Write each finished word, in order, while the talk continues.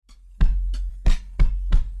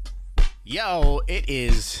Yo, it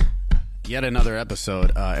is yet another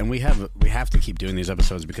episode, and we have to keep doing these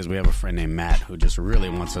episodes because we have a friend named Matt who just really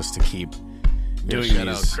wants us to keep doing shout these. Shout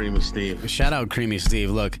out Creamy Steve. Shout out Creamy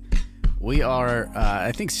Steve. Look, we are,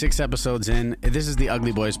 I think, 6 episodes in. This is the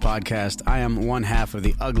Ugly Boys podcast. I am one half of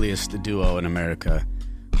the ugliest duo in America.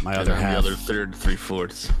 My other half, the other third,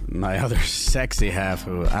 3/4. my other sexy half,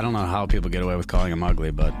 who I don't know how people get away with calling him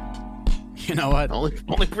ugly, but you know what? Only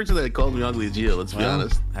person that called me ugly is you. Let's be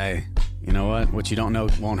honest. Hey, you know what? What you don't know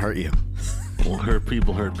won't hurt you. Well, hurt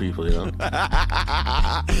people, you know.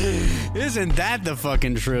 Isn't that the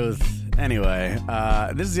fucking truth? Anyway,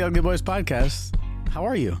 this is the Ugly Boys podcast. How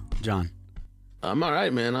are you, John? I'm all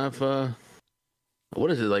right, man. What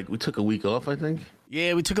is it, like we took a week off, I think?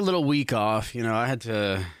 Yeah, we took a little week off. You know, I had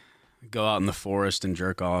to go out in the forest and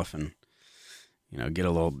jerk off and, you know, get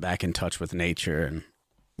a little back in touch with nature. And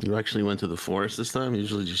you actually went to the forest this time?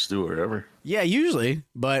 Usually just do it wherever. Yeah, usually,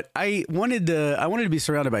 but I wanted to be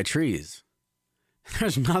surrounded by trees.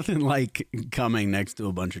 There's nothing like coming next to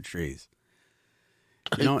a bunch of trees.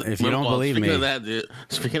 If you don't believe me.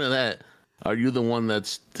 Speaking of that, are you the one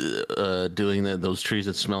that's doing those trees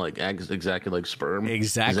that smell like exactly like sperm?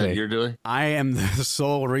 Exactly. Is that what you're doing? I am the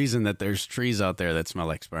sole reason that there's trees out there that smell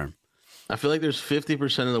like sperm. I feel like there's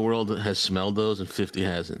 50% of the world that has smelled those and 50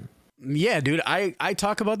 hasn't. Yeah, dude. I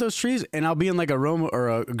talk about those trees and I'll be in like a room or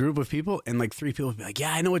a group of people and like 3 people will be like,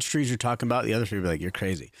 yeah, I know which trees you're talking about. The other 3 will be like, you're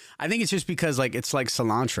crazy. I think it's just because like it's like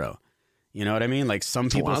cilantro. You know what I mean? Like some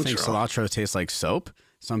people think cilantro tastes like soap.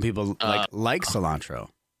 Some people like cilantro.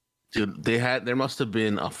 Dude, there must have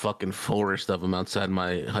been a fucking forest of them outside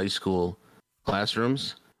my high school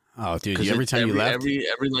classrooms. Oh, dude, every time you left? Every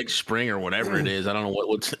like spring or whatever it is, I don't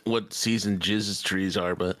know what season jizz trees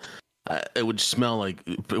are, but it would smell like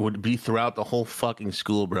it would be throughout the whole fucking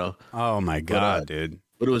school, bro. Oh my God, dude.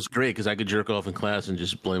 But it was great because I could jerk off in class and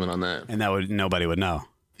just blame it on that. And nobody would know.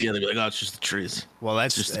 Yeah, they'd be like, oh, it's just the trees. Well,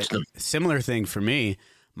 that's just a similar thing for me.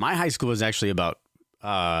 My high school was actually about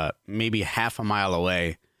maybe half a mile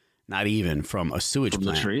away. Not even from a sewage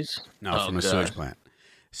plant. The trees? No, from a sewage plant.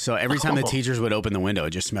 So every time the teachers would open the window,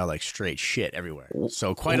 it just smelled like straight shit everywhere.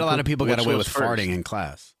 So quite a lot of people got away with farting in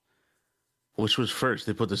class. Which was first?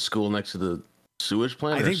 They put the school next to the sewage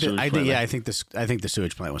plant? I think the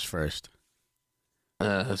sewage plant was first.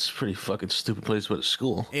 That's a pretty fucking stupid place to put a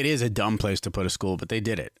school. It is a dumb place to put a school, but they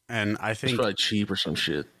did it. And I think it's probably cheap or some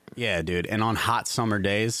shit. Yeah, dude. And on hot summer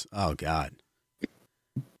days, oh God.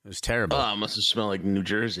 It was terrible. Oh, it must have smelled like New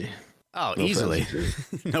Jersey. Oh, no easily.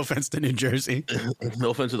 No offense to New Jersey. No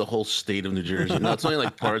offense to the whole state of New Jersey. No, it's only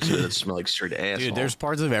like parts of it that smell like straight asshole. Dude, there's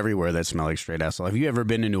parts of everywhere that smell like straight asshole. Have you ever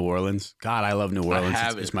been to New Orleans? God, I love New Orleans.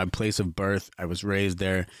 It's my place of birth. I was raised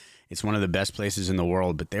there. It's one of the best places in the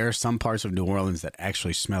world. But there are some parts of New Orleans that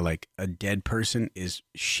actually smell like a dead person is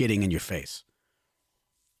shitting in your face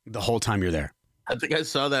the whole time you're there. I think I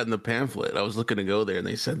saw that in the pamphlet. I was looking to go there, and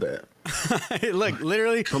they said that. Look,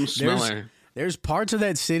 literally, there's parts of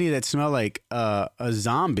that city that smell like a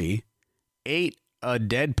zombie ate a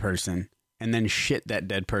dead person and then shit that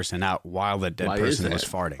dead person out while that dead person was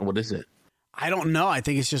farting. What is it? I don't know. I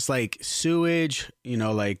think it's just like sewage, you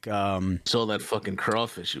know, like so that fucking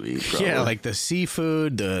crawfish you eat. Probably. Yeah, like the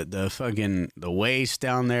seafood, the fucking the waste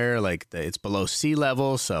down there, like it's below sea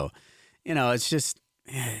level, so you know, it's just.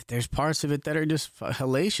 Yeah, there's parts of it that are just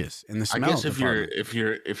hellacious in the smell. I guess if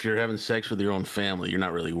you're having sex with your own family, you're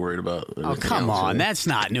not really worried about. Oh come on, that's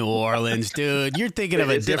not New Orleans, dude. You're thinking of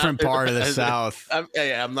a different part of the South.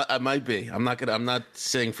 I'm not. I might be. I'm not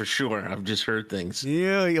saying for sure. I've just heard things.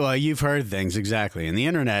 Yeah, well, you've heard things exactly. And the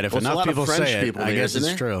internet, if enough people say it, I guess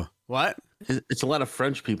it's true. What? It's a lot of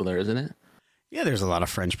French people there, isn't it? Yeah, there's a lot of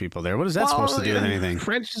French people there. What is that supposed to do with anything?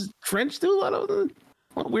 French do a lot of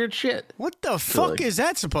weird shit. What the fuck is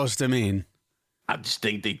that supposed to mean? I just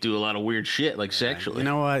think they do a lot of weird shit, like sexually. You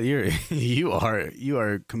know what? You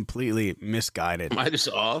are completely misguided. Am I just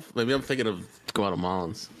off? Maybe I'm thinking of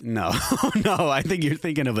Guatemalans. No, no, I think you're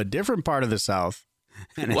thinking of a different part of the South.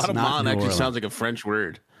 And Guatemalan actually sounds like a French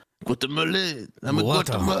word. Guatemala. I'm a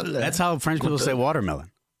Guatemala. That's how French people say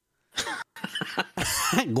watermelon.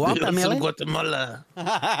 Guatemala. Guatemala.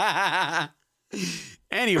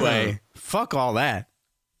 Anyway, fuck all that.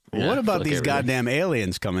 Yeah, what about these goddamn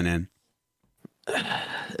aliens coming in?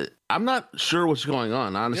 I'm not sure what's going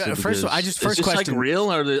on, honestly. Yeah, first is this question, like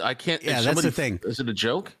real? Or I can't. Yeah, that's the thing. Is it a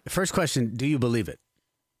joke? First question: do you believe it?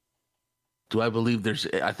 Do I believe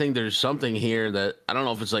I think there's something here that I don't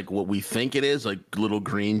know if it's like what we think it is, like little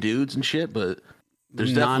green dudes and shit, but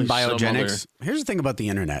there's non-biogenics. Here's the thing about the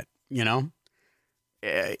internet. You know,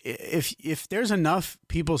 if there's enough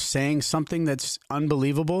people saying something that's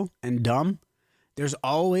unbelievable and dumb, there's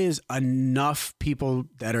always enough people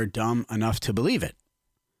that are dumb enough to believe it.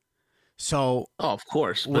 So, of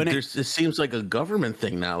course, but it seems like a government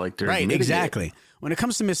thing now. Like they're right, exactly. When it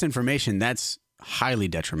comes to misinformation, that's highly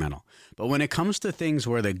detrimental. But when it comes to things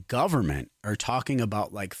where the government are talking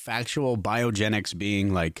about like factual biogenics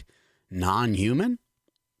being like non-human,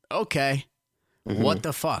 okay, what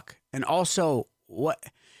the fuck? And also,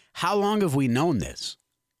 how long have we known this?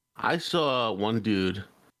 I saw one dude.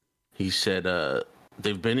 He said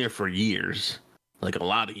they've been here for years, like a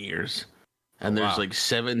lot of years. And there's like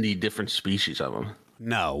 70 different species of them.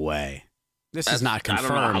 No way. This is not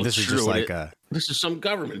confirmed. This is just like this is some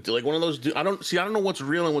government. Like one of those. I don't know what's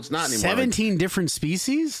real and what's not anymore. 17 different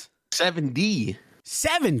species? 70.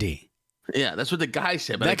 70? Yeah, that's what the guy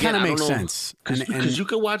said. But that kind of makes sense. Because you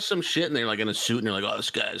could watch some shit and they're like in a suit and you're like, oh,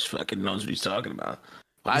 this guy's fucking knows what he's talking about.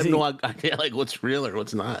 I have no idea like what's real or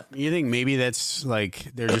what's not. You think maybe that's like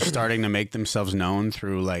they're just starting to make themselves known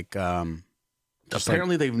through like.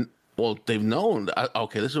 Apparently they've known.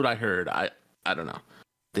 Okay, this is what I heard. I don't know.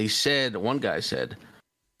 They said, one guy said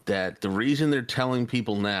that the reason they're telling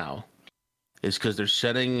people now is because they're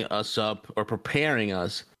setting us up or preparing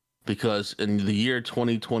us because in the year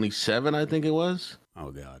 2027, I think it was.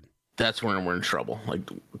 Oh, God. That's when we're in trouble. Like,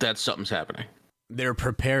 something's happening. They're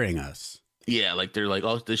preparing us. Yeah, like they're like,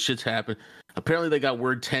 oh, this shit's happened. Apparently they got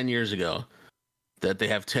word 10 years ago that they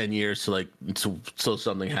have 10 years to like, so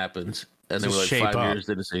something happens. And they were like 5 years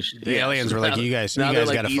to decision. The aliens were like, you guys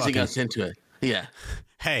like got to easing us into it. Yeah.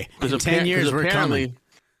 Hey, in 10 years we're coming.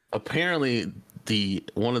 Apparently,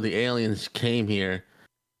 one of the aliens came here,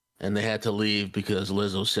 and they had to leave because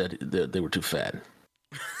Lizzo said they were too fat.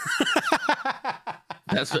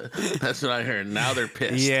 That's what I heard. Now they're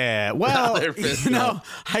pissed. Yeah. Well,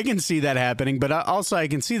 I can see that happening, but also I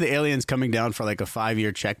can see the aliens coming down for like a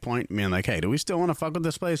 5-year checkpoint, being like, hey, do we still want to fuck with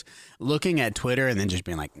this place? Looking at Twitter and then just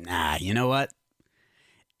being like, nah, you know what?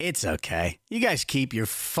 It's okay. You guys keep your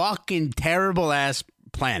fucking terrible ass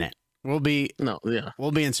planet. We'll be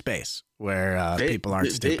in space where people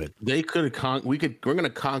aren't stupid. They could we're gonna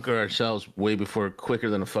conquer ourselves quicker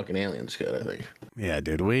than the fucking aliens could, I think. Yeah,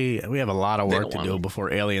 dude, we have a lot of work to do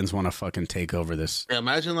before aliens want to fucking take over this. Yeah,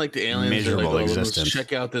 imagine like the aliens miserable existence. Let's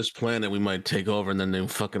check out this planet, we might take over, and then they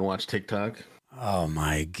fucking watch TikTok. Oh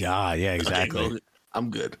my God, yeah, exactly. Okay, I'm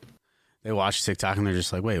good. They watch TikTok and they're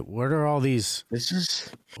just like, wait, what are all these?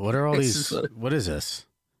 What is this?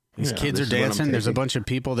 These kids are dancing. There's a bunch of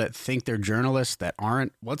people that think they're journalists that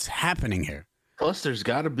aren't. What's happening here? Plus, there's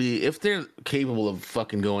got to be, if they're capable of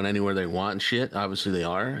fucking going anywhere they want and shit, obviously they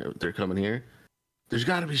are. If they're coming here. There's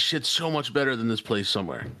got to be shit so much better than this place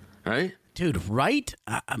somewhere, right? Dude, right?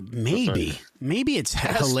 Maybe it's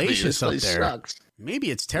hellacious up there. Sucks.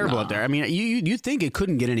 Maybe it's terrible up there. I mean, you think it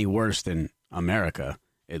couldn't get any worse than America,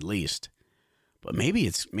 at least. But maybe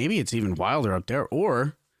it's even wilder up there,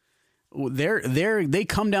 or they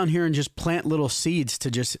come down here and just plant little seeds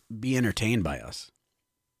to just be entertained by us.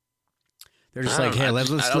 They're just like, hey, let's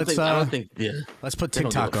put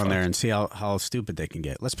TikTok on there and see how stupid they can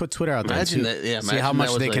get. Let's put Twitter out there and see how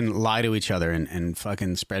much they can lie to each other and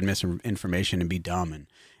fucking spread misinformation and be dumb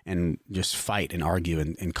and just fight and argue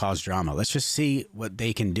and cause drama. Let's just see what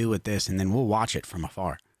they can do with this, and then we'll watch it from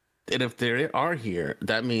afar. And if they are here,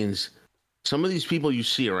 that means some of these people you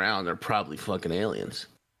see around are probably fucking aliens.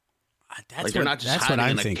 They're not just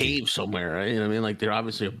hiding in a cave somewhere, right? You know what I mean? Like they're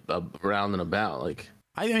obviously around and about. Like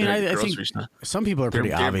I think some people are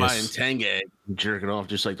pretty obvious. They're buying Tanga and jerking off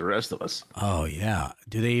just like the rest of us. Oh yeah.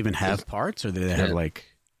 Do they even have parts, or do they have like?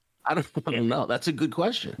 I don't know. That's a good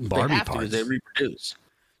question. Barbie parts. They reproduce.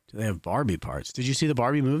 Do they have Barbie parts? Did you see the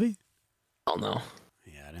Barbie movie? Oh no.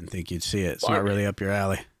 Yeah, I didn't think you'd see it. It's not really up your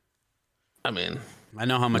alley. I mean, I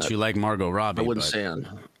know how much you like Margot Robbie. I wouldn't say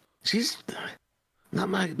she's not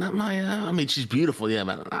my. I mean, she's beautiful, yeah,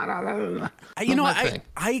 man. I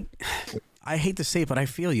hate to say it, but I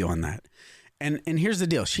feel you on that. And here's the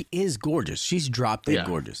deal: she is gorgeous. She's drop dead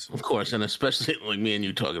gorgeous, of course, and especially like me and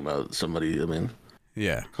you talking about somebody. I mean,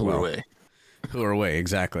 who are away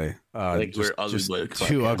exactly. Like we're ugly boys,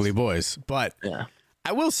 two ugly boys. But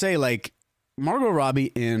I will say, like Margot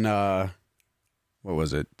Robbie in what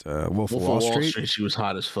was it? Wolf of Wall Street. She was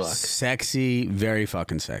hot as fuck. Sexy, very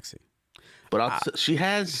fucking sexy. But she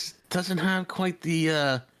doesn't have quite the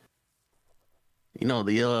I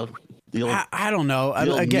don't know.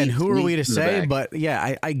 Again, who are we to say? But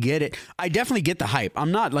yeah, I get it. I definitely get the hype.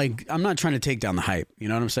 I'm not trying to take down the hype. You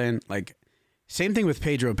know what I'm saying? Like, same thing with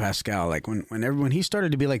Pedro Pascal. Like when he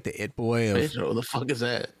started to be like the it boy of Pedro, what the fuck is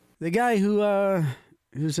that? The guy who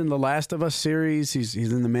He was in the Last of Us series. He's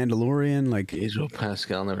in the Mandalorian. Like Pedro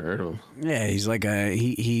Pascal, never heard of him. Yeah, he's like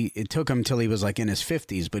it took him till he was like in his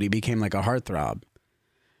 50s, but he became like a heartthrob.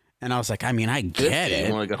 And I was like, I mean, I get it.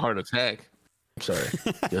 More like a heart attack. I'm sorry.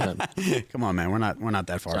 Go ahead. Come on, man. We're not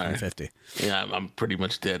that far from 50. Yeah, I'm pretty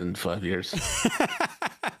much dead in 5 years.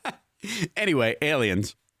 Anyway,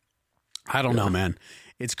 aliens. I don't know, man.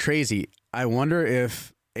 It's crazy. I wonder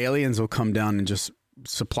if aliens will come down and just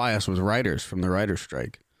supply us with writers from the writer's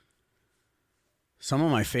strike. Some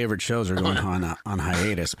of my favorite shows are going on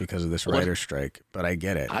hiatus because of this writer's strike, but I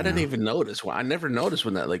get it. I didn't even notice. Well, I never noticed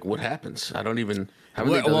when that, like, what happens. I don't even.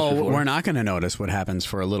 We're not going to notice what happens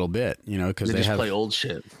for a little bit, you know, because they just play old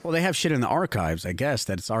shit. Well, they have shit in the archives, I guess,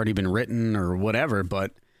 that's already been written or whatever,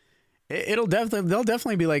 but they'll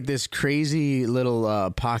definitely be like this crazy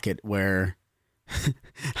little pocket where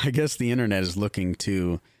I guess the internet is looking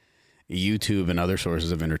to YouTube and other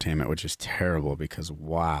sources of entertainment, which is terrible because,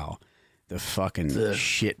 wow, the fucking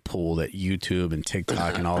shit pool that YouTube and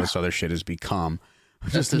TikTok and all this other shit has become.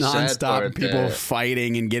 Just nonstop people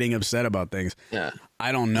fighting and getting upset about things. Yeah.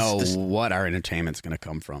 I don't know what our entertainment's going to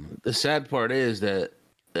come from. The sad part is that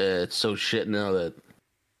it's so shit now that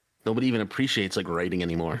nobody even appreciates like writing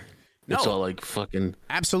anymore. No. It's all like fucking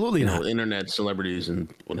absolutely not internet celebrities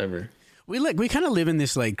and whatever. We kind of live in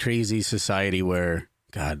this like crazy society where,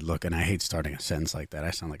 God, look, and I hate starting a sentence like that. I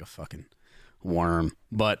sound like a fucking worm,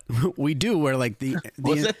 but we do. Where like the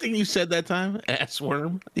what's that thing you said that time? Ass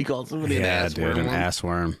worm? You called somebody an ass worm? An ass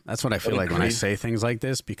worm. That's what I feel like when I say things like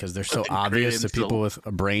this because they're so obvious to people with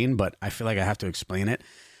a brain, but I feel like I have to explain it.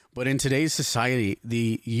 But in today's society,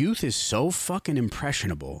 the youth is so fucking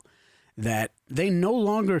impressionable that they no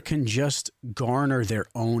longer can just garner their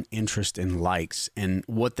own interest in likes and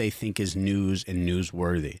what they think is news and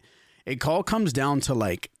newsworthy. It all comes down to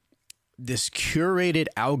like this curated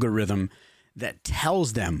algorithm that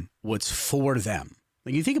tells them what's for them.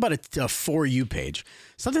 Like you think about a For You page,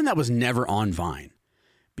 something that was never on Vine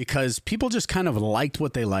because people just kind of liked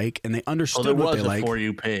what they like and they understood what they like. There was a For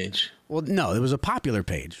You page. Well, no, it was a popular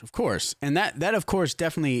page, of course. And that of course,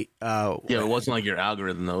 definitely... it wasn't like your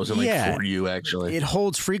algorithm, though. It wasn't like For You, actually. It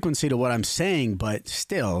holds frequency to what I'm saying, but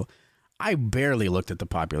still, I barely looked at the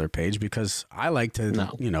popular page because I like to,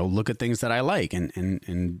 look at things that I like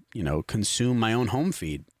and consume my own home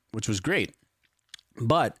feed, which was great.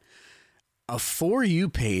 But a For You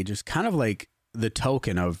page is kind of like the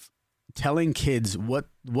token of telling kids what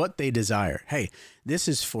they desire. Hey, this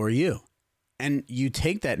is for you. And you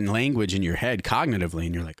take that in language in your head cognitively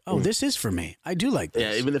and you're like, oh, this is for me. I do like this.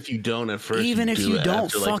 Yeah, even if you don't at first. Even if you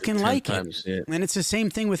don't fucking like it. Yeah. And it's the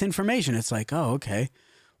same thing with information. It's like, oh, okay.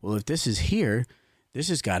 Well, if this is here, this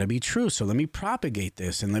has got to be true. So let me propagate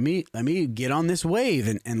this and let me get on this wave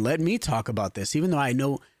and let me talk about this, even though I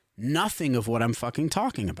know nothing of what I'm fucking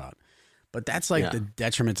talking about. But that's like the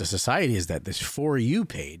detriment to society is that this For You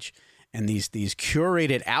page and these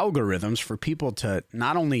curated algorithms for people to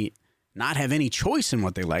not only not have any choice in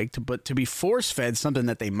what they like, but to be force-fed something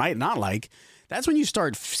that they might not like. That's when you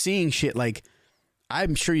start seeing shit like,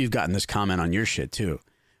 I'm sure you've gotten this comment on your shit too,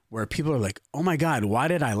 where people are like, oh my God, why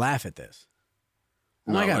did I laugh at this?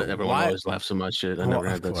 Oh my God, everyone always laughs so much shit. I never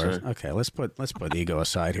had that shit. Okay, let's put ego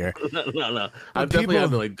aside here. No. I've definitely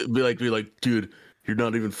had to be like, dude, you're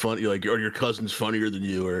not even funny. Like, or your cousin's funnier than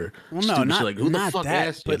you, or well, no, not, like, who not the fuck that.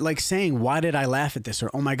 asked you? But like saying, why did I laugh at this?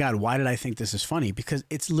 Or oh my God, why did I think this is funny? Because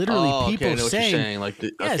it's literally people saying, like,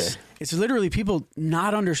 yes, it's literally people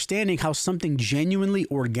not understanding how something genuinely,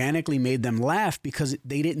 organically made them laugh because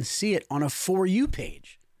they didn't see it on a For You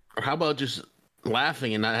page. Or how about just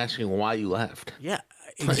laughing and not asking why you laughed? Yeah,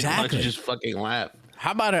 exactly. Like, why don't you just fucking laugh?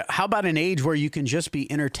 How about an age where you can just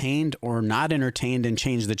be entertained or not entertained and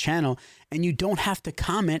change the channel and you don't have to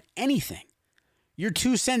comment anything? Your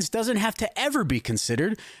 2 cents doesn't have to ever be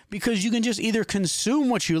considered because you can just either consume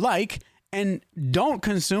what you like and don't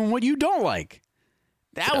consume what you don't like.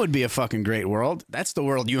 That would be a fucking great world. That's the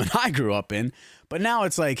world you and I grew up in. But now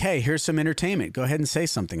it's like, hey, here's some entertainment. Go ahead and say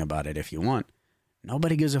something about it if you want.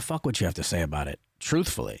 Nobody gives a fuck what you have to say about it,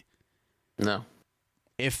 truthfully. No.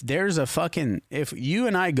 If you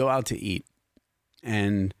and I go out to eat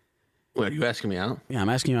and... Wait, are you asking me out? Yeah, I'm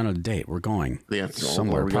asking you out on a date. We're going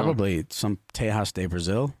somewhere. Probably some Tejas de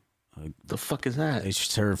Brazil. The fuck is that? They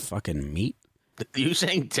serve fucking meat. Are you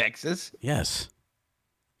saying Texas? Yes.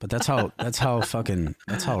 But that's how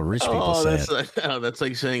rich people say it. That's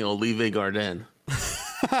like saying Olive Garden.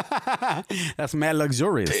 That's mad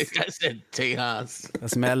luxurious. I said Tejas.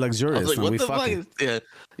 That's mad luxurious. Like, what the fuck is,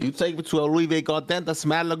 you take me to Olive Garden, that's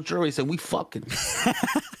mad luxurious, and we fucking.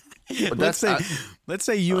 But let's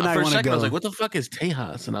say you and I want to go. I was like, what the fuck is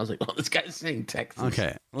Tejas? And I was like, oh, this guy's saying Texas.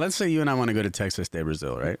 Okay. Let's say you and I want to go to Texas de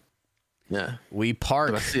Brazil, right? Yeah. We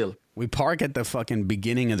park at the fucking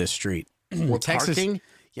beginning of the street. We're Texas, parking?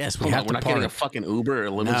 Yes, we're not getting a fucking Uber or a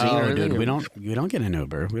limousine or anything? Dude, we don't get an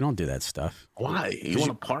Uber. We don't do that stuff. Why? You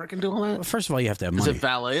want to park and do all that? Well, first of all, you have to have money. Is it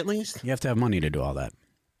valet at least? You have to have money to do all that.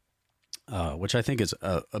 Which I think is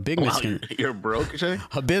a big misconception. You're broke, you're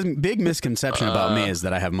A big misconception about me is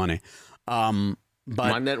that I have money. But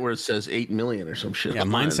my net worth says 8 million or some shit. Yeah,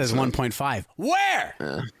 mine says 1.5.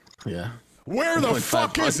 Where? Yeah. Where the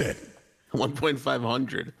fuck is it?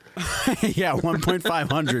 1.500. Yeah,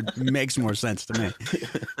 1.500 makes more sense to me.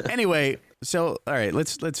 Anyway, so all right,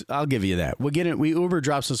 let's. I'll give you that. We Uber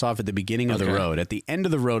drops us off at the beginning of the road. At the end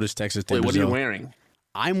of the road is Texas de Brazil. What are you wearing?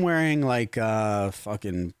 I'm wearing like a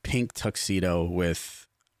fucking pink tuxedo with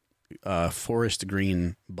forest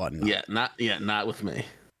green button. Not with me.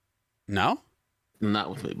 No? Not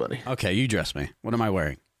with me, buddy. Okay, you dress me. What am I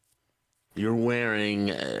wearing? You're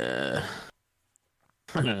wearing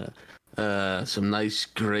some nice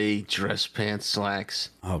gray dress pants, slacks.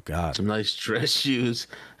 Oh God. Some nice dress shoes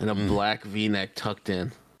and a black V-neck tucked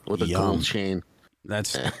in with a gold chain. That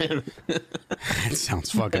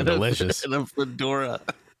sounds fucking delicious. And a fedora.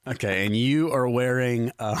 Okay, and you are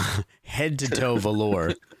wearing head to toe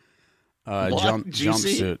velour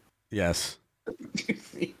jumpsuit. Yes.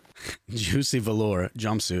 Juicy velour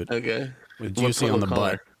jumpsuit. Okay. With juicy on the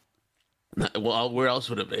color? Butt. Well, where else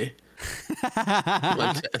would it be?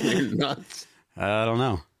 Nuts. I don't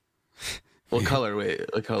know. What color? Wait,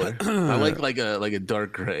 what color? I like a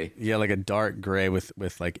dark gray. Yeah, like a dark gray with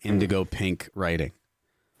like indigo pink writing.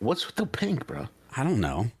 What's with the pink, bro? I don't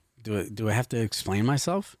know. Do I have to explain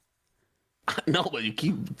myself? No, but you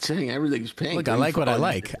keep saying everything's pink. Look, I like what I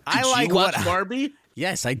like. Did you watch Barbie?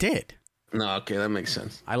 Yes, I did. No, okay, that makes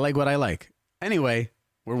sense. I like what I like. Anyway,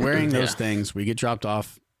 we're wearing those things. We get dropped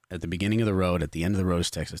off at the beginning of the road. At the end of the road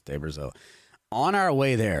is Texas de Brazil. On our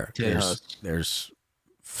way there, there's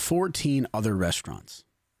 14 other restaurants,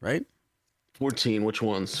 right? 14. Which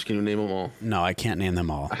ones? Can you name them all? No, I can't name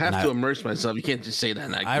them all. I have to immerse myself. You can't just say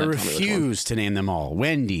that. I refuse to name them all.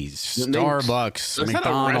 Wendy's, Starbucks,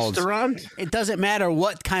 McDonald's. That a restaurant? It doesn't matter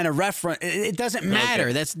what kind of restaurant. It doesn't matter.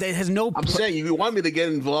 Okay. That has no. I'm saying if you want me to get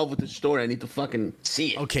involved with the story, I need to fucking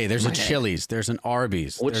see it. Okay, there's a Chili's. There's an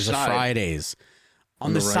Arby's. There's a Fridays.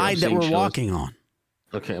 On the right, side that we're walking on.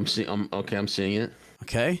 Okay, I'm seeing it.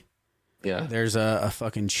 Okay. Yeah. There's a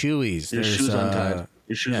fucking Chewy's. Your shoes untied.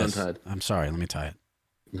 Your shoes untied. I'm sorry. Let me tie it.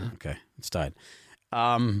 No. Okay, it's tied.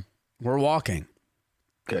 We're walking.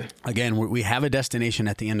 Okay. Again, we have a destination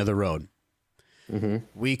at the end of the road. Mm-hmm.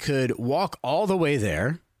 We could walk all the way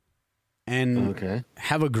there and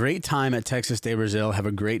have a great time at Texas de Brazil, have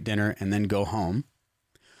a great dinner, and then go home.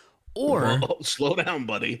 Or slow down,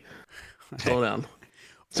 buddy. Slow down.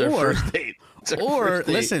 It's our first date.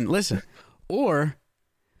 Listen. Or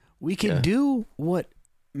we could do what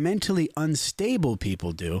mentally unstable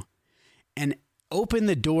people do and open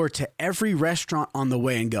the door to every restaurant on the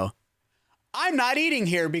way and go, I'm not eating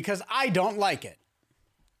here because I don't like it.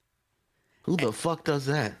 Who the fuck does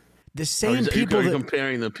that? The same people that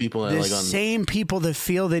comparing the people that same people that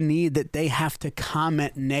feel the need that they have to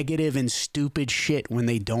comment negative and stupid shit when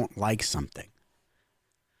they don't like something.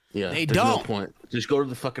 Yeah, they there's don't. No point. Just go to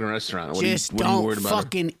the fucking restaurant. Just don't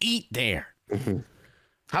fucking eat there. Mm-hmm.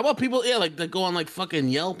 How about people? Yeah, like they go on like fucking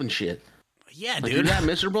Yelp and shit. Yeah, like, dude. You're that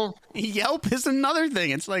miserable? Yelp is another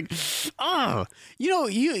thing. It's like, I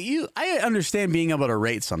understand being able to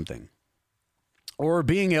rate something, or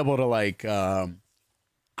being able to like, I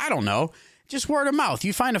don't know, just word of mouth.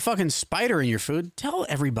 You find a fucking spider in your food, tell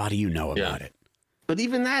everybody you know about it. But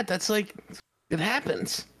even that's like, it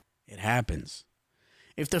happens. It happens.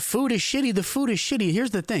 If the food is shitty, the food is shitty.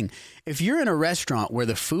 Here's the thing. If you're in a restaurant where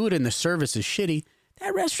the food and the service is shitty,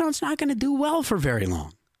 that restaurant's not going to do well for very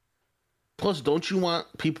long. Plus, don't you want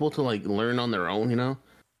people to like learn on their own, you know?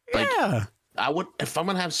 Like, yeah. If I'm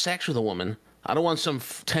going to have sex with a woman, I don't want some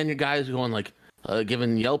 10-year guys going like,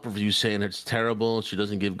 giving Yelp reviews saying it's terrible, she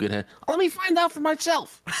doesn't give good head. Let me find out for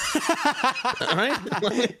myself. All right?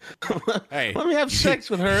 Let me have sex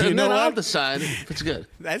with her, and then I'll decide if it's good.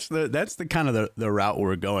 That's the kind of the route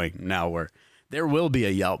we're going now, where there will be a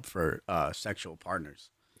Yelp for sexual partners.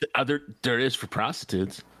 There is for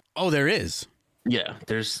prostitutes. Oh, there is. Yeah,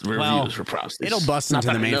 there's reviews for prostitutes. It'll bust into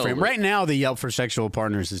the mainframe. Right now, the Yelp for sexual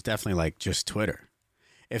partners is definitely like just Twitter.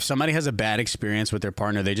 If somebody has a bad experience with their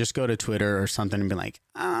partner, they just go to Twitter or something and be like,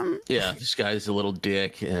 yeah, this guy's a little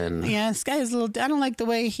dick, and this guy is a little. I don't like the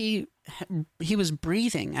way he was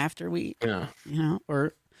breathing after we,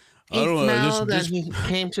 or I don't know. That he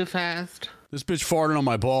came too fast. This bitch farted on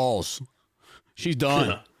my balls. She's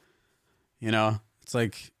done. You know, it's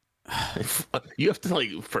like you have to like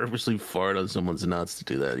purposely fart on someone's nuts to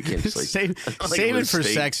do that. You can't just like save it for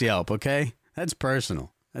sex help. Okay, that's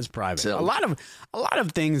personal. That's private. So, a lot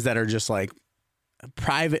of things that are just like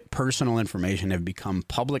private, personal information have become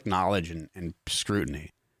public knowledge and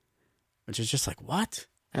scrutiny, which is just like what?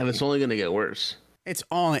 And it's only going to get worse. It's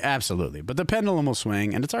only absolutely, but the pendulum will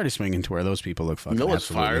swing, and it's already swinging to where those people look fucking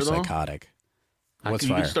absolutely psychotic. What's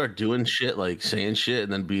fire? You can start doing shit like saying shit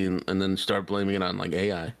and then start blaming it on like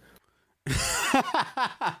AI.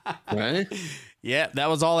 Right? Yeah, that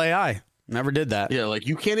was all AI. Never did that. Yeah, like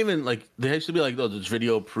you can't even like there used to be like, oh, there's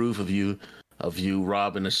video proof of you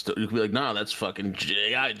robbing a store. You could be like, no, that's fucking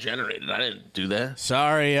AI generated. I didn't do that.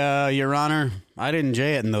 Sorry, Your Honor, I didn't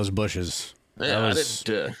jay it in those bushes. Yeah, that was I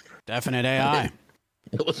didn't. Definite AI.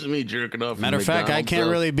 It wasn't me jerking off. Matter of fact, I can't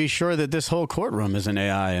really be sure that this whole courtroom is an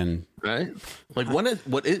AI. And right, like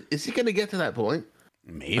is he going to get to that point?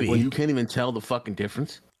 Maybe like, when you can't even tell the fucking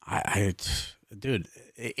difference. Dude,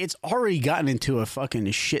 it's already gotten into a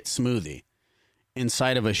fucking shit smoothie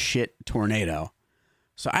inside of a shit tornado.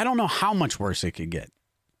 So I don't know how much worse it could get.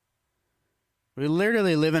 We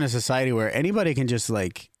literally live in a society where anybody can just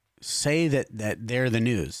like say that they're the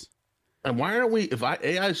news. And why aren't we? If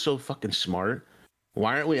AI is so fucking smart,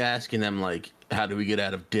 why aren't we asking them like, how do we get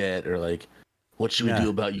out of debt, or like, what should we do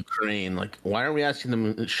about Ukraine? Like, why aren't we asking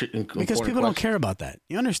them shit? Because people don't care about that.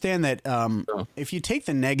 You understand that if you take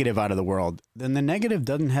the negative out of the world, then the negative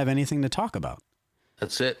doesn't have anything to talk about.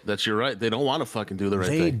 That's it. You're right. They don't want to fucking do the right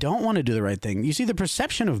thing. They don't want to do the right thing. You see, the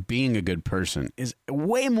perception of being a good person is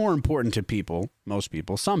way more important to people, most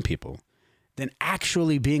people, some people, than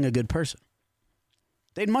actually being a good person.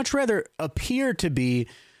 They'd much rather appear to be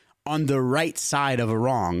on the right side of a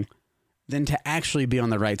wrong than to actually be on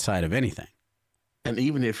the right side of anything. And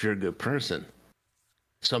even if you're a good person,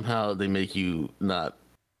 somehow they make you not.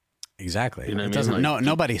 Exactly. You know what I mean? Like,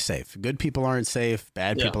 nobody's safe. Good people aren't safe.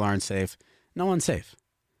 Bad people aren't safe. No one's safe.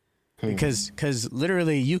 Because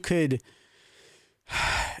literally you could,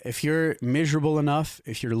 if you're miserable enough,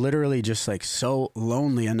 if you're literally just like so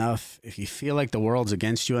lonely enough, if you feel like the world's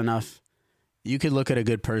against you enough, you could look at a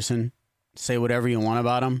good person, say whatever you want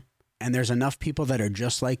about them, and there's enough people that are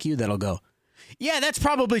just like you that'll go, yeah, that's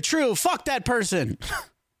probably true. Fuck that person.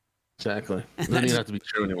 Exactly. It doesn't even have to be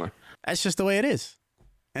true anymore. That's just the way it is.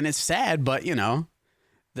 And it's sad, but, you know,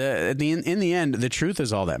 in the end, the truth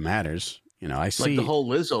is all that matters. You know, I see. Like the whole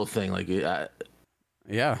Lizzo thing. Like, yeah.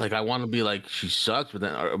 Like, I want to be like, she sucks,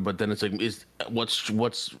 but then it's like,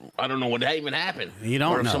 what's, I don't know what even happened. You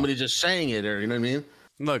don't know. Or if somebody's just saying it, or, you know what I mean?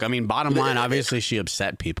 Look, I mean, bottom line, obviously she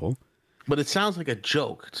upset people. But it sounds like a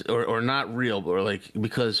joke or not real, or like,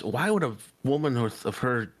 because why would a woman of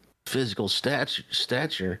her physical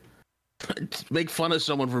stature make fun of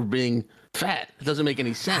someone for being fat? It doesn't make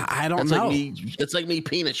any sense. I don't know. It's like me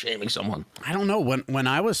penis shaming someone. I don't know. When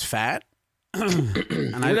I was fat, and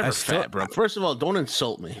you're never fat, bro. First of all, don't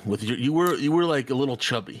insult me with you were like a little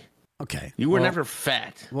chubby. Okay. You were never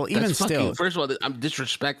fat. Well, even still. First of all, I'm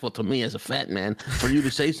disrespectful to me as a fat man for you to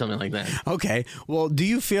say something like that. Okay. Well, do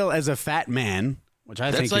you feel as a fat man, which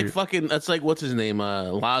I think that's like what's his name?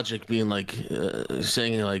 Logic being like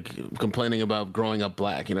saying like complaining about growing up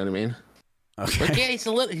black. You know what I mean? Okay. Like, yeah, he's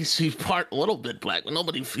a little bit black,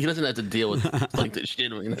 but he doesn't have to deal with like this shit. You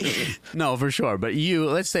know what I mean? No, for sure. But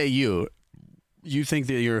let's say you think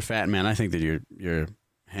that you're a fat man. I think that you're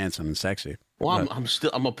handsome and sexy. Well,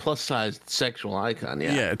 I'm a plus sized sexual icon.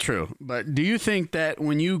 Yeah. Yeah, true. But do you think that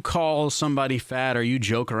when you call somebody fat or you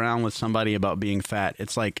joke around with somebody about being fat,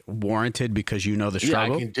 it's like warranted because you know the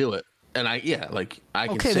struggle? Yeah, I can do it. And I can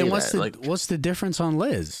okay, say then that. What's the difference on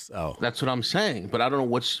Liz? Oh, that's what I'm saying. But I don't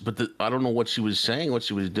know I don't know what she was saying, what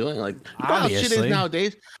she was doing. Like, obviously, shit is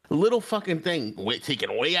nowadays a little fucking thing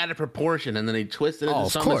taken way out of proportion, and then they twist it into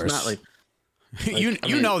something that's not like.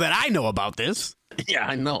 You know that I know about this. Yeah,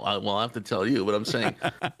 I know. Well, I have to tell you, but I'm saying,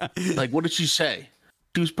 like, what did she say?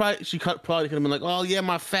 She probably could have been like, oh yeah,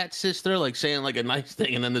 my fat sister, like saying like a nice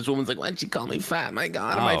thing, and then this woman's like, why'd she call me fat? My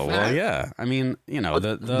God, am I fat? Well, yeah. I mean, you know,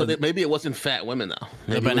 but maybe it wasn't fat women though.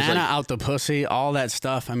 Maybe the banana out the pussy, all that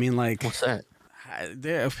stuff. I mean, like, what's that?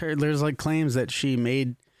 There's like claims that she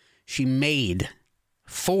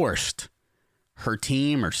forced her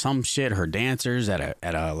team or some shit, her dancers at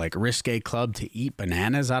a like risque club to eat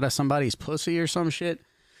bananas out of somebody's pussy or some shit.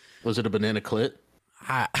 Was it a banana clit?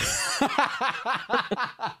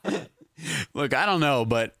 Look, I don't know,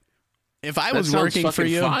 but if I was working for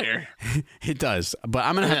you, fire. It does. But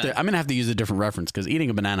I'm gonna have to use a different reference because eating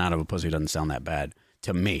a banana out of a pussy doesn't sound that bad.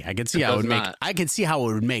 to me. I could see how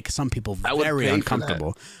it would make some people very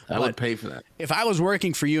uncomfortable. I would pay for that. If I was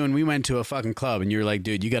working for you and we went to a fucking club and you're like,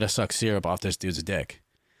 dude, you got to suck syrup off this dude's dick.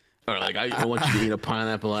 Or like, I want you to eat a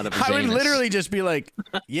pineapple out of his I would anus. literally just be like,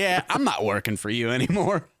 yeah, I'm not working for you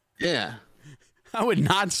anymore. Yeah. I would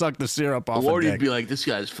not suck the syrup off Or a you'd be like, this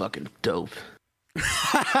guy's fucking dope.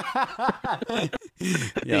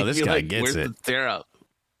 Yo, this guy gets it. The syrup?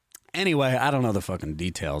 Anyway, I don't know the fucking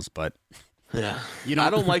details, but yeah, I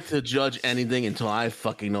don't like to judge anything until I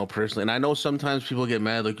fucking know personally. And I know sometimes people get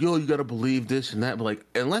mad, like, yo, you gotta believe this and that. But like,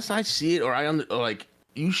 unless I see it or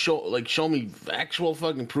you show me actual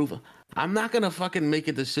fucking proof, I'm not gonna fucking make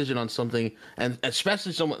a decision on something. And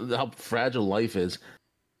especially how fragile life is.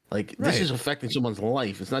 Like, this is affecting someone's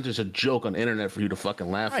life. It's not just a joke on the internet for you to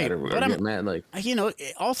fucking laugh at or get mad. Like,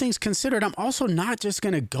 all things considered, I'm also not just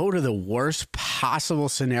going to go to the worst possible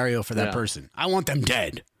scenario for that person. I want them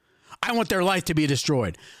dead. I want their life to be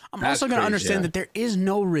destroyed. I'm also going to understand that there is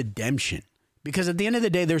no redemption. Because at the end of the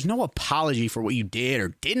day, there's no apology for what you did or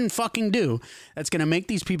didn't fucking do that's going to make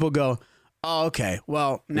these people go, oh, okay,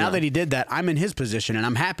 well, now that he did that, I'm in his position and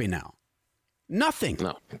I'm happy now. Nothing.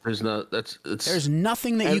 No, there's no. There's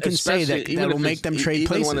nothing that you can say that will make them trade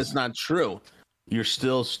places. Even when it's not true, you're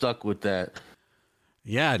still stuck with that.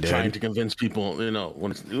 Yeah, dude. Trying to convince people,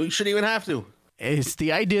 when you shouldn't even have to. It's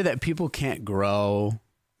the idea that people can't grow.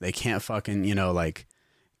 They can't fucking,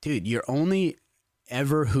 dude, you're only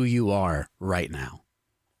ever who you are right now.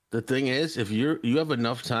 The thing is, if you have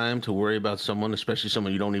enough time to worry about someone, especially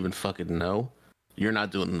someone you don't even fucking know, you're not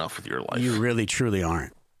doing enough with your life. You really, truly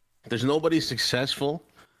aren't. There's nobody successful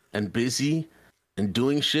and busy and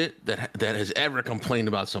doing shit that has ever complained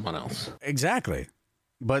about someone else. Exactly.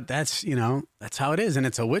 But that's how it is. And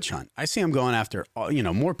it's a witch hunt. I see them going after,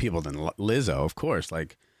 more people than Lizzo, of course.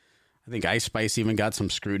 Like, I think Ice Spice even got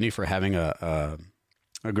some scrutiny for having a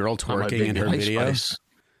girl twerking in her video. Spice.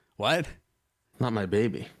 What? Not my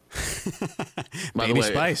baby. Baby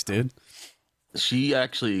Spice, dude. She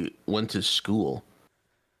actually went to school.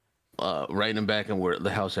 Right in back in the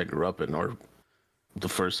house I grew up in, or the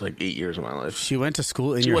first 8 years of my life. She went to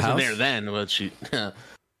school in your house? She wasn't there then,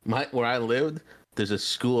 but where I lived, there's a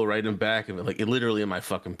school right in back of it, literally in my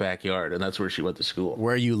fucking backyard, and that's where she went to school.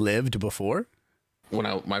 Where you lived before?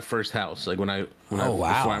 My first house, before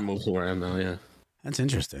I moved to where I am now. Yeah, that's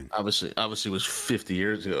interesting. Obviously, it was 50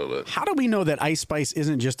 years ago. But how do we know that Ice Spice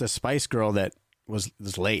isn't just a Spice Girl that was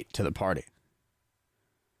late to the party?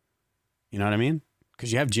 You know what I mean?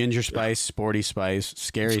 Because you have Ginger Spice, Sporty Spice,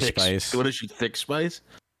 Scary Spice. What is she, Thick Spice?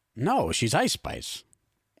 No, she's Ice Spice.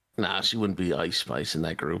 Nah, she wouldn't be Ice Spice in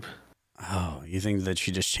that group. Oh, you think that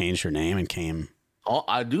she just changed her name and came? Oh,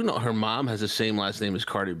 I do know her mom has the same last name as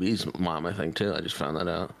Cardi B's mom, I think, too. I just found that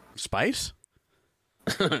out. Spice?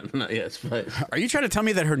 Yeah, Spice. Are you trying to tell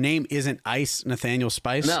me that her name isn't Ice Nathaniel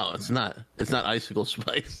Spice? No, it's not. It's not Icicle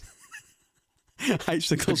Spice.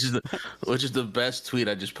 Icicle, which is the best tweet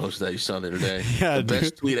I just posted that you saw the other day. Yeah, the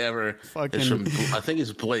best tweet ever is from, I think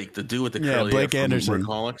it's Blake, the dude with the curly Blake hair Anderson. from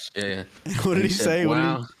Workaholics. Yeah. What did he say?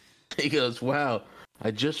 Wow. He goes, wow, I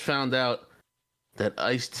just found out that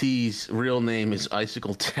Ice-T's real name is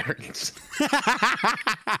Icicle Terrence.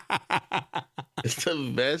 It's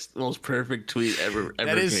the best, most perfect tweet ever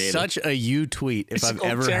That is created. Such a you tweet if Icicle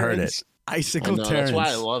I've ever Terrence. Heard it. Icicle Terrence. That's why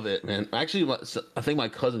I love it, man. Actually, I think my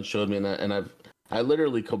cousin showed me that, and I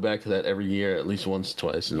literally go back to that every year, at least once,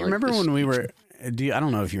 twice. And remember when we were? I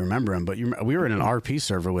don't know if you remember him, but we were in an RP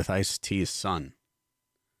server with Ice-T's son.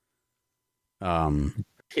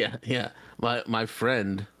 Yeah. My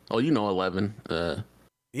friend. Oh, 11.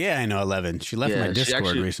 Yeah, I know 11. She left my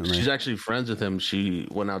Discord recently. She's actually friends with him. She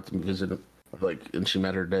went out to visit him, and she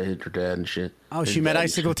met her dad and shit. Oh, she met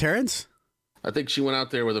Icicle Terrence? I think she went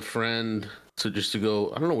out there with a friend to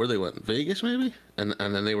go. I don't know where they went. Vegas, maybe. And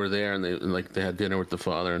then they were there, and they had dinner with the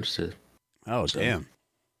father and shit. Oh, so, damn.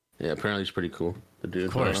 Yeah, apparently he's pretty cool. The dude.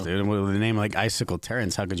 Of course, dude. With a name like Icicle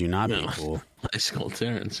Terrence, how could you not be cool? Icicle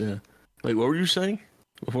Terrence, yeah. Wait, what were you saying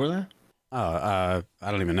before that? Oh,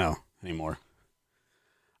 I don't even know anymore.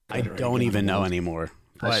 I don't even know anymore.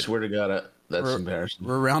 I swear to God, that's embarrassing.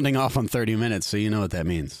 We're rounding off on 30 minutes, so you know what that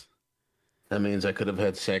means. That means I could have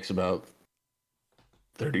had sex about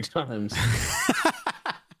 30 times.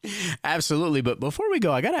 Absolutely. But before we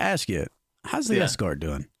go, I got to ask you, how's the escort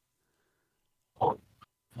doing?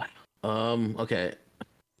 Okay.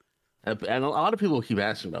 And a lot of people keep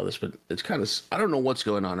asking about this, but it's kind of, I don't know what's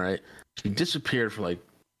going on, right? She disappeared for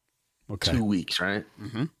 2 weeks, right?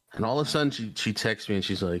 Mm-hmm. And all of a sudden she texts me and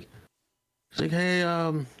she's like, hey,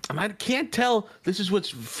 I can't tell. This is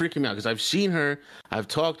what's freaking me out because I've seen her. I've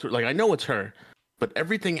talked to her. I know it's her, but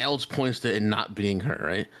everything else points to it not being her,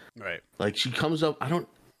 right? Right. Like she comes up.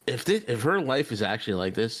 If her life is actually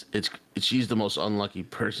like this, she's the most unlucky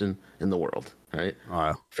person in the world, right?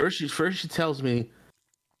 Wow. First she tells me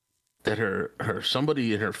that her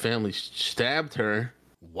somebody in her family stabbed her.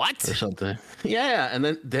 What? Or something. Yeah, and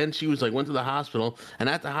then she was like went to the hospital, and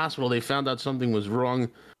at the hospital they found out something was wrong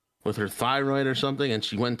with her thyroid or something, and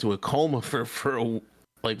she went to a coma for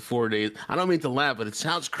like 4 days. I don't mean to laugh, but it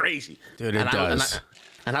sounds crazy, dude. It does.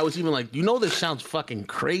 And I was even like, this sounds fucking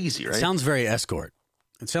crazy, right? It sounds very escort.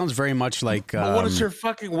 It sounds very much like. But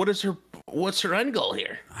what's her end goal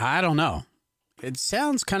here? I don't know. It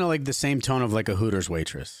sounds kind of like the same tone of like a Hooters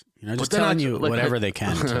waitress. Just telling you like whatever they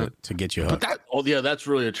can to get you hooked. That's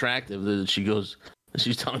really attractive. That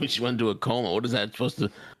she's telling me she went into a coma. What is that supposed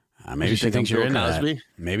to? Maybe she thinks you're into that.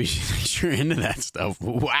 Maybe she thinks you're into that stuff.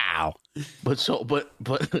 Wow. But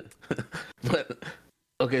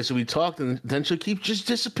okay, so we talked, and then she just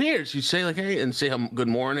disappears. You say like, hey, and say good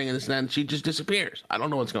morning, and this and that, and she just disappears. I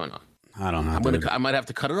don't know what's going on. I don't know. I might have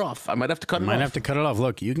to cut it off. I might have to cut it off.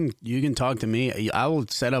 Look, you can talk to me. I will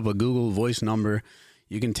set up a Google Voice number.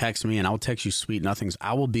 You can text me, and I'll text you sweet nothings.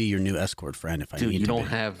 I will be your new escort friend if I need to. You don't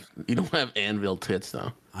have anvil tits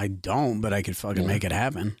though. I don't, but I could fucking make it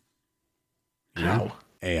happen. How?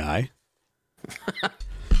 AI.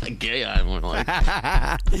 Gay eye, more like.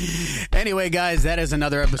 Anyway, guys, that is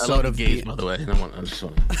another episode of gays. By the way,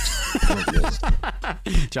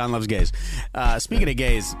 John loves gays. Speaking of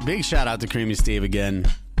gays, big shout out to Creamy Steve again.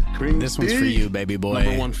 This one's for you, baby boy.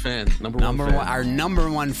 Number one fan. Our number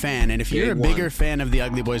one fan. And if you're a bigger fan of the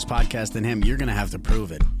Ugly Boys podcast than him, you're gonna have to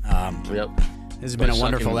prove it. Yep. This has been a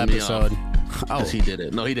wonderful episode. Oh, he did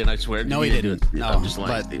it. No, he didn't. I swear. No, he didn't. No, I'm just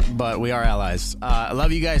lying, but we are allies. I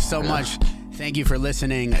love you guys so much. Thank you for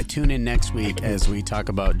listening. Tune in next week as we talk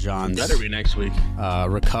about John's better be next week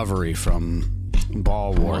recovery from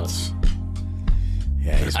ball warts.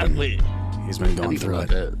 Yeah, he's been going through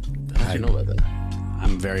it. How did you know about that?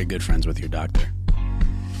 I'm very good friends with your doctor.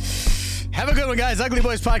 Have a good one, guys. Ugly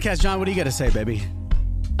Boys Podcast. John, what do you got to say, baby?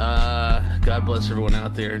 God bless everyone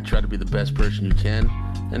out there. Try to be the best person you can.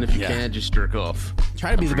 And if you can, just jerk off.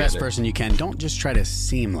 Try to be the best person you can. Don't just try to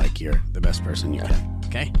seem like you're the best person you can.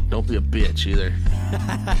 Okay? Don't be a bitch either.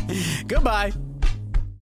 Goodbye.